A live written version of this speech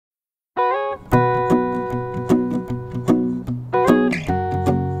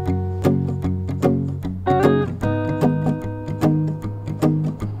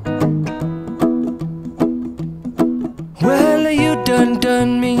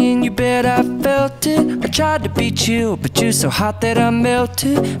me and you bet I felt it. I tried to be chill, but you're so hot that I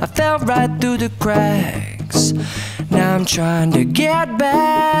melted. I fell right through the cracks. Now I'm trying to get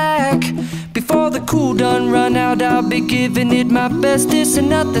back. Before the cool done run out, I'll be giving it my bestest, and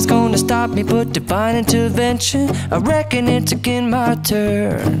nothing's gonna stop me but divine intervention. I reckon it's again my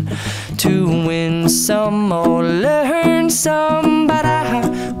turn to win some or learn some, but I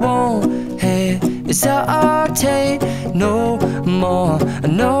won't hesitate no more,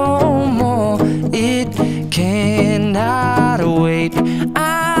 no more. It cannot wait.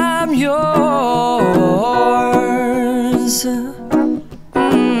 I'm yours.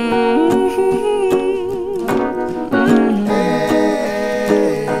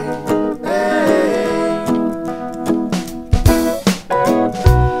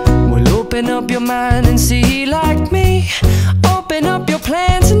 Open up your mind and see like me. Open up your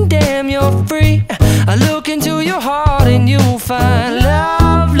plans and damn, you're free. I look into your heart and you'll find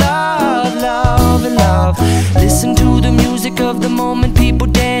love, love, love, and love. Listen to the music of the moment, people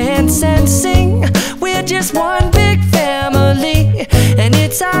dance and sing. We're just one big family, and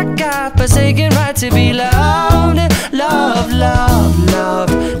it's our God-forsaken right to be loved, love, love,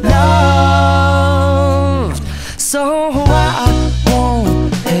 love, loved. So I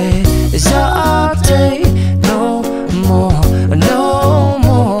won't hesitate no more, no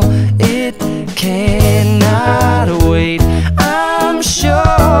more. It cannot wait. I'm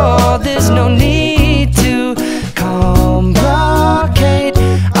sure there's no need to complicate.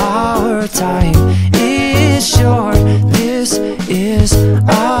 Our time is short. This is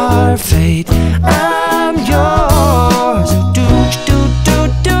our fate. I'm yours. Do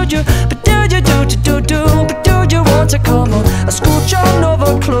you, but do you, but do you want to come on? I scooch on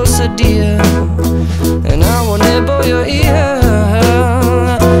over closer, dear, and I will nibble your ear.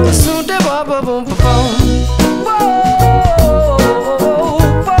 Soon they boom, boom, boom, boom.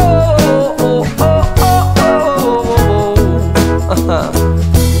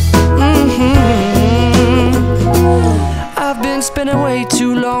 I've been spending way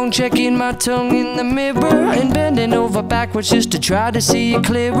too long checking my tongue in the mirror and bending over backwards just to try to see it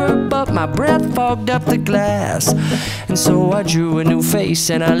clearer, but my breath fogged up the glass, and so I drew a new face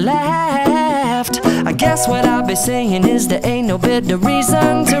and I laughed. I guess what I'll be saying is there ain't no better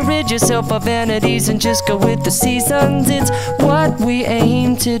reason to rid yourself of vanities and just go with the seasons. It's what we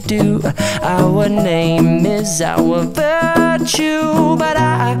aim to do. Our name is our virtue, but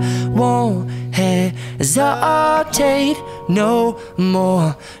I won't hesitate no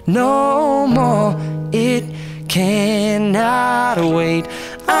more, no more. It cannot wait.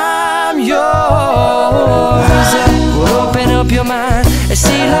 I'm yours. Open up your mind and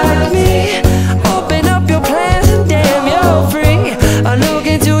see like me. Open up your plans and damn, you're free. I look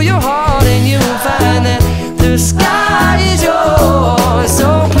into your heart and you'll find that the sky is yours.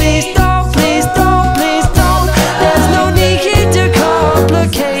 So please don't, please don't, please don't. There's no need to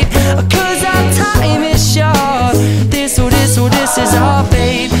complicate, 'cause our time is short. This is our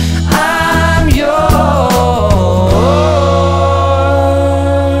fate. I'm yours.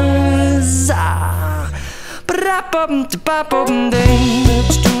 Ba-da-bum-da-ba-bum-ding.